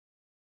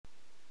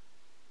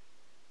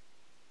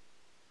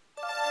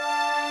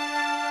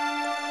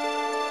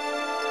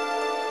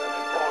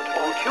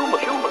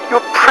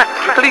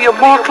practically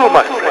immortal,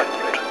 my friend.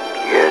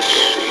 Yes,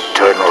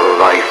 eternal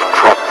life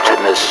trapped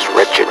in this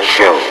wretched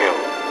shell.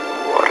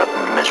 What a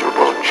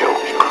miserable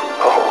joke.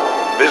 Oh,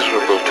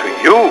 miserable to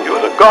you,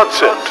 and a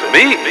godsend to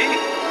me.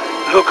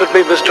 Look at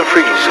me, Mr.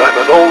 Freeze. I'm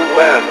an old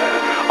man.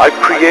 I've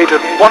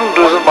created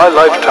wonders in my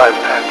lifetime,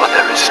 but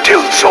there is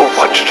still so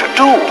much to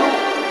do.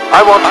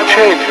 I want to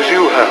change as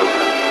you have,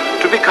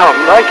 to become,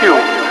 like you,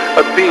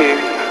 a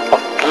being of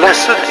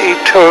blessed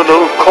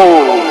eternal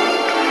cold.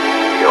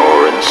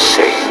 You're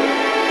insane.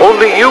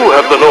 Only you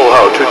have the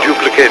know-how to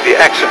duplicate the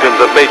accident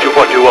that made you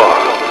what you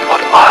are. But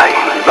I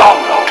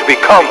long to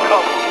become.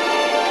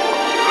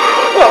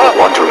 I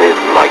want to live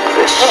like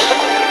this,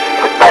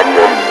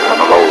 abandoned and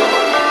alone.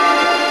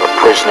 A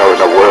prisoner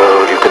in a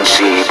world you can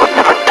see but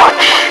never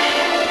touch.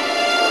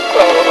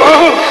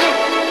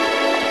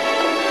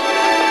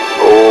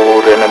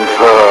 Old and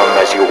infirm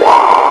as you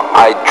are,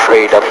 I'd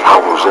trade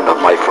 1,000 of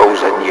my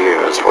frozen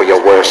years for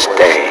your worst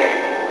day.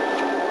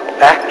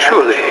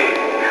 Actually,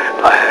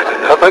 I had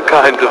another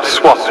kind of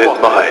swap in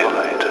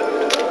mind.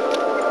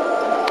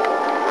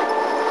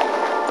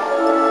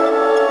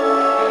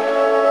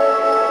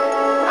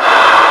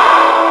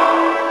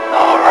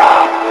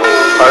 Nora.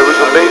 I was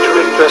a major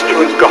investor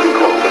in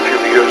Gotco a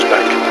few years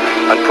back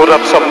and put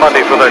up some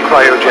money for their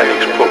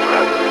cryogenics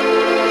program.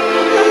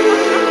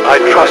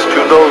 I trust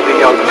you know the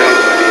young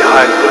lady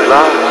behind the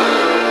glass.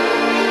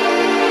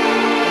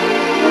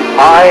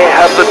 I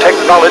have the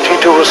technology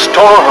to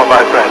restore her,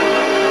 my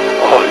friend.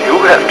 All you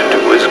have to do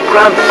is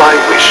grant my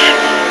wish.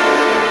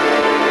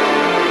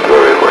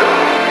 Very well.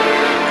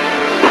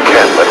 You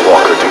can't let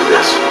Walker do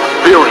this.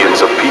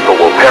 Billions of people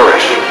will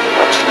perish.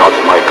 That's not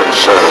my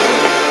concern.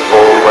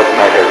 All that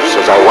matters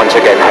is I once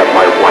again have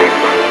my wife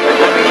and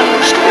the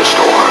means to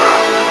restore her.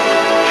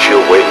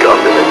 She'll wake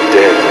up in a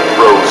dead,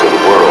 frozen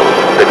world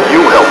that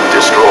you helped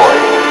destroy.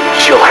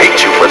 She'll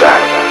hate you for that.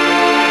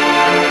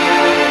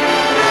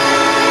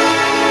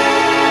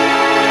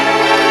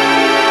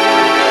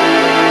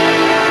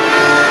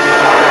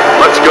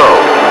 Let's go.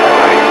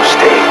 Are you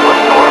staying with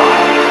Nora?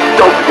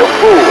 Don't be a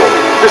fool.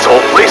 This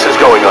whole place is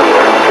going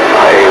under.